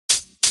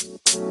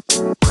Hello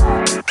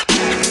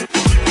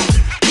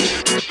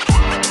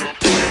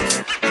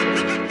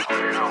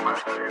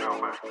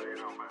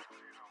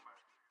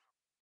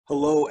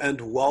and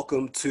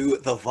welcome to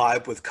The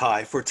Vibe with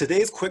Kai. For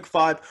today's quick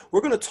vibe, we're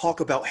going to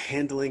talk about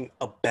handling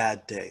a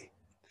bad day.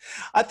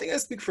 I think I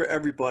speak for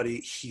everybody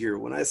here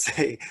when I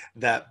say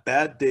that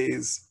bad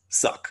days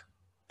suck.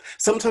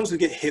 Sometimes we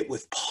get hit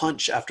with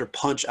punch after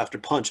punch after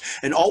punch,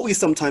 and all we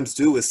sometimes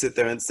do is sit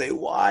there and say,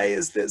 why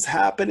is this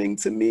happening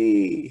to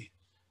me?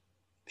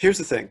 Here's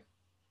the thing.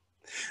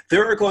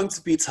 There are going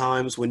to be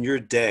times when your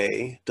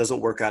day doesn't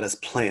work out as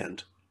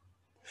planned.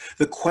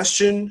 The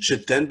question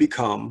should then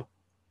become,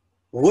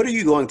 what are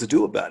you going to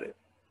do about it?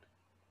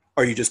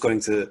 Are you just going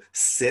to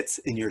sit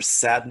in your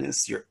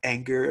sadness, your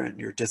anger, and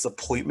your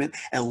disappointment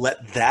and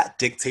let that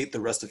dictate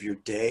the rest of your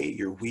day,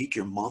 your week,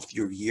 your month,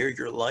 your year,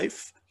 your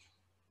life?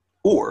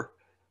 Or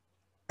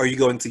are you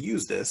going to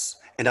use this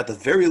and at the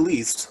very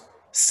least,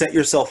 set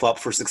yourself up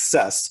for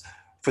success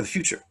for the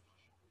future?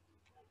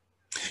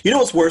 You know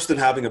what's worse than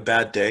having a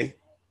bad day?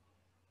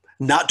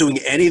 Not doing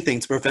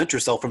anything to prevent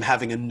yourself from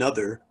having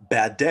another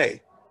bad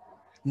day.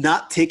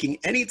 Not taking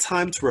any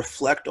time to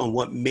reflect on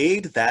what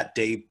made that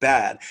day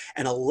bad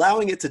and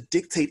allowing it to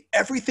dictate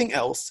everything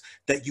else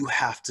that you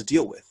have to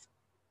deal with.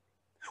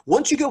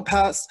 Once you go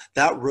past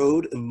that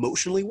road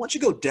emotionally, once you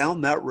go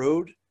down that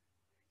road,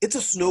 it's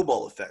a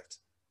snowball effect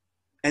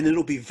and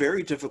it'll be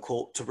very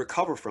difficult to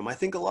recover from. I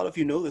think a lot of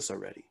you know this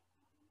already.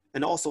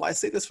 And also I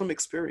say this from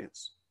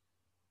experience.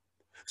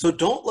 So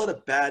don't let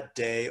a bad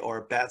day or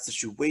a bad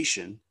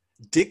situation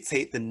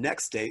dictate the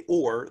next day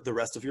or the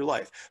rest of your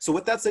life. So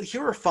with that said,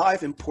 here are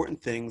 5 important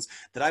things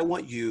that I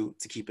want you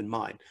to keep in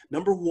mind.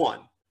 Number 1,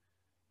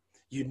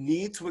 you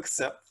need to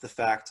accept the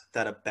fact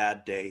that a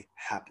bad day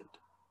happened.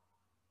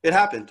 It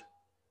happened.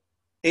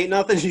 Ain't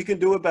nothing you can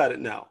do about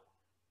it now.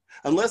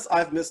 Unless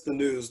I've missed the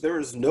news, there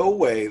is no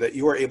way that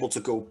you are able to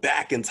go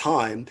back in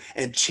time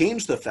and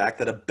change the fact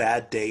that a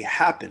bad day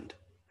happened.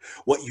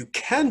 What you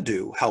can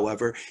do,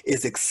 however,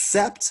 is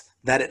accept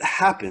that it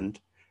happened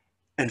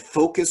and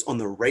focus on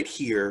the right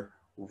here,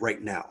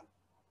 right now.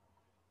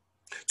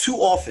 Too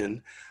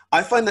often,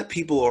 I find that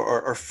people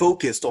are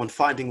focused on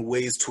finding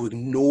ways to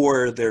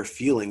ignore their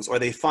feelings, or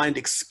they find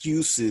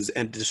excuses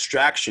and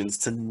distractions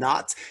to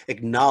not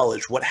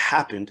acknowledge what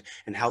happened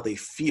and how they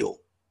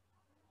feel.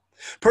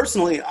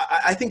 Personally,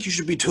 I think you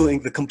should be doing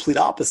the complete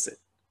opposite.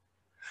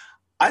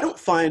 I don't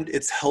find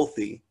it's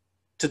healthy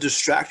to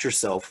distract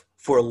yourself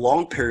for a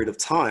long period of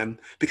time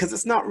because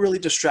it's not really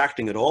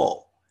distracting at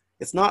all.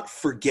 It's not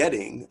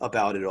forgetting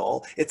about it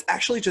all. It's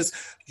actually just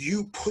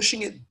you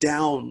pushing it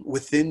down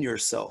within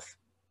yourself.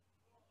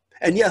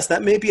 And yes,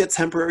 that may be a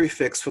temporary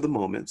fix for the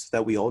moments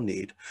that we all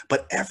need,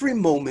 but every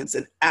moment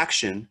and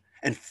action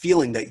and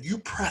feeling that you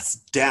press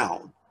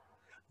down,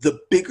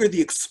 the bigger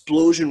the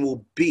explosion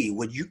will be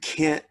when you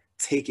can't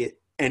take it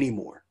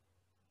anymore.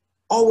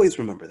 Always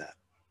remember that.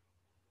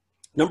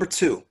 Number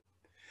 2,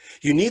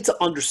 you need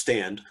to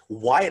understand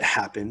why it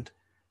happened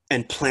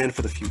and plan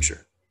for the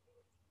future.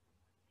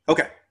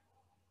 Okay.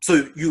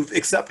 So you've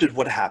accepted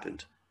what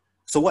happened.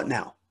 So what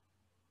now?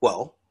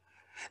 Well,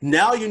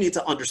 now you need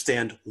to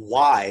understand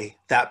why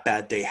that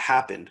bad day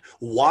happened,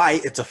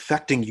 why it's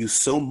affecting you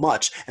so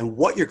much, and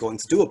what you're going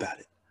to do about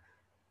it.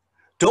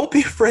 Don't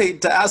be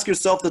afraid to ask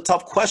yourself the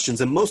tough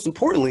questions, and most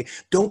importantly,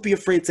 don't be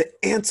afraid to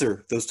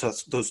answer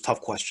those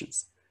tough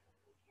questions.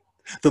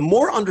 The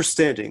more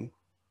understanding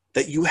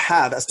that you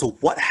have as to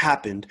what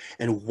happened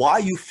and why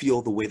you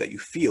feel the way that you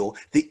feel,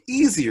 the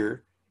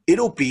easier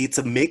it'll be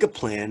to make a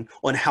plan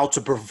on how to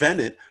prevent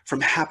it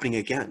from happening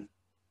again.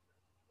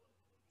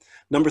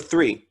 Number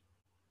 3,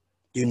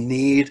 you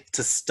need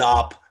to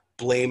stop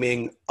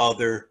blaming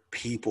other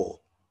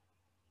people.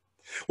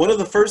 One of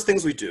the first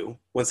things we do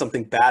when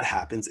something bad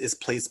happens is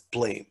place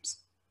blames.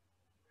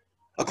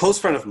 A close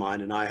friend of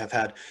mine and I have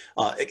had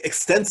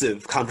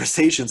extensive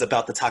conversations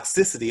about the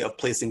toxicity of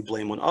placing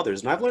blame on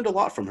others, and I've learned a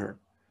lot from her.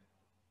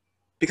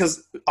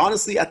 Because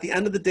honestly, at the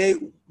end of the day,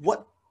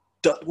 what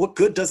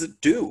good does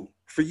it do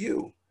for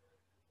you?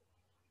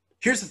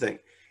 Here's the thing.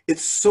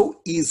 It's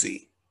so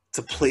easy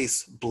to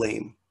place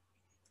blame,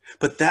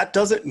 but that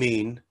doesn't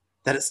mean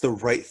that it's the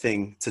right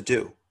thing to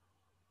do.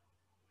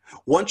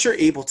 Once you're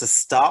able to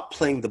stop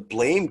playing the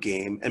blame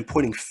game and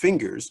pointing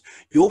fingers,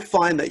 you'll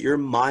find that your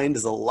mind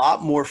is a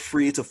lot more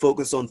free to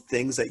focus on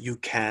things that you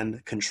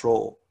can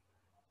control.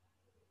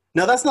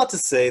 Now, that's not to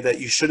say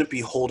that you shouldn't be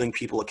holding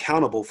people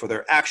accountable for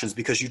their actions,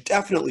 because you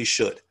definitely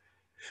should.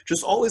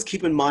 Just always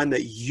keep in mind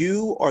that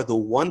you are the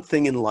one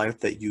thing in life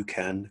that you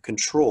can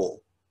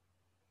control.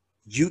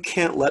 You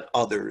can't let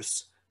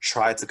others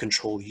try to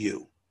control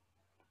you.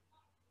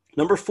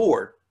 Number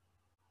 4,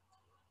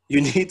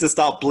 you need to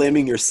stop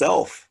blaming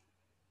yourself.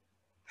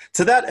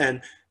 To that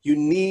end, you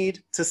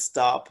need to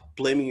stop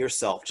blaming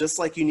yourself, just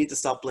like you need to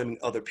stop blaming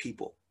other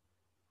people.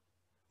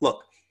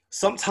 Look,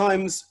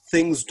 sometimes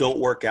things don't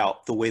work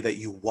out the way that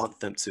you want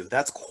them to.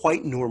 That's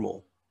quite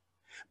normal.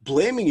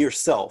 Blaming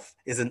yourself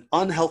is an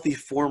unhealthy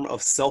form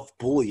of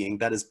self-bullying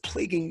that is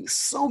plaguing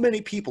so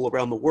many people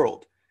around the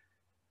world.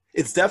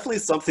 It's definitely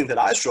something that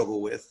I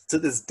struggle with to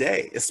this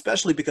day,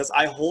 especially because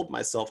I hold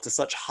myself to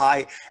such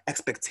high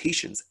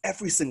expectations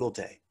every single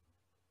day.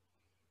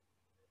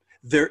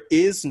 There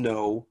is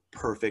no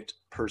perfect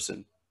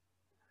person.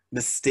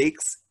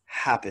 Mistakes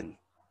happen.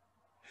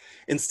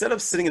 Instead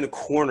of sitting in a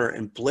corner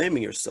and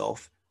blaming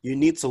yourself, you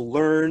need to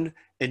learn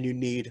and you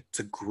need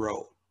to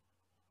grow.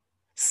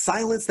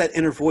 Silence that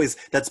inner voice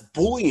that's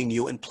bullying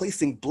you and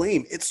placing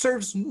blame. It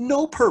serves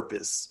no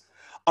purpose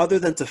other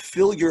than to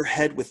fill your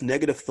head with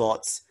negative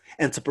thoughts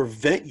and to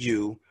prevent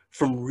you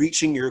from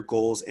reaching your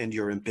goals and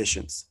your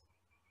ambitions.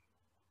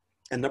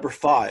 And number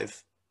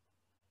 5,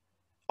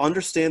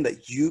 understand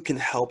that you can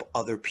help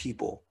other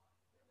people.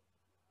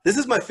 This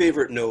is my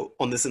favorite note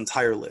on this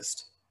entire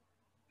list.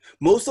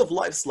 Most of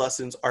life's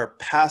lessons are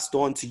passed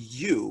on to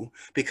you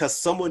because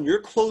someone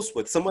you're close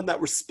with, someone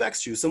that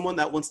respects you, someone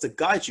that wants to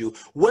guide you,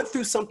 went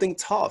through something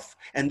tough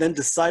and then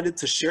decided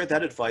to share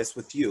that advice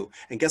with you.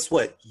 And guess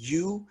what?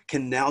 You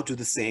can now do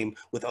the same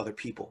with other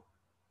people.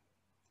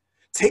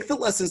 Take the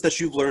lessons that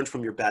you've learned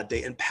from your bad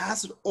day and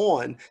pass it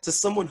on to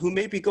someone who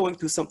may be going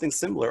through something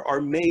similar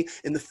or may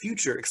in the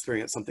future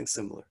experience something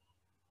similar.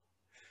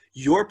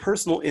 Your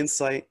personal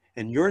insight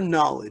and your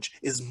knowledge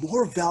is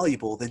more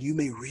valuable than you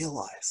may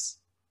realize.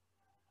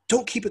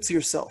 Don't keep it to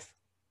yourself.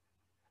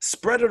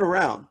 Spread it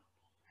around,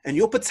 and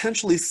you'll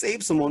potentially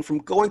save someone from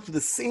going through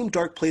the same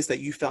dark place that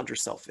you found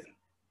yourself in.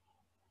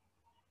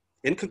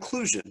 In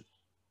conclusion,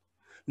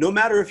 no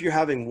matter if you're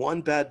having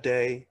one bad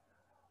day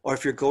or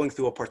if you're going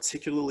through a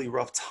particularly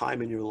rough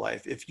time in your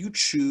life, if you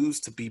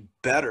choose to be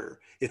better,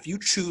 if you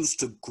choose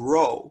to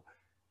grow,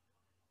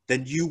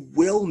 then you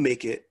will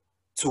make it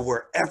to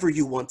wherever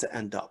you want to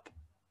end up.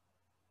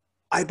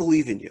 I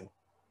believe in you.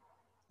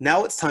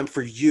 Now it's time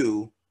for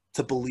you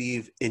to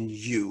believe in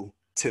you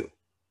too.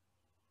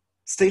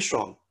 Stay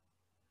strong,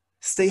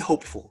 stay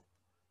hopeful,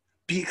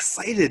 be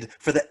excited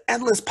for the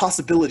endless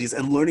possibilities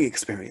and learning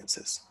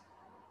experiences.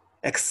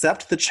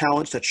 Accept the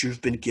challenge that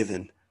you've been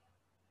given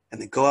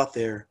and then go out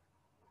there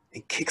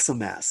and kick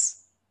some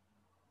ass.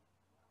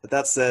 With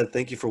that said,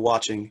 thank you for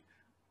watching.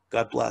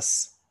 God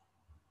bless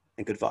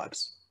and good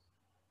vibes.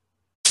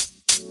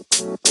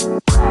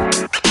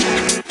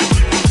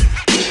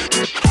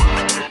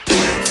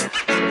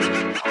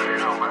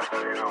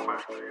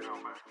 You know,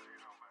 man.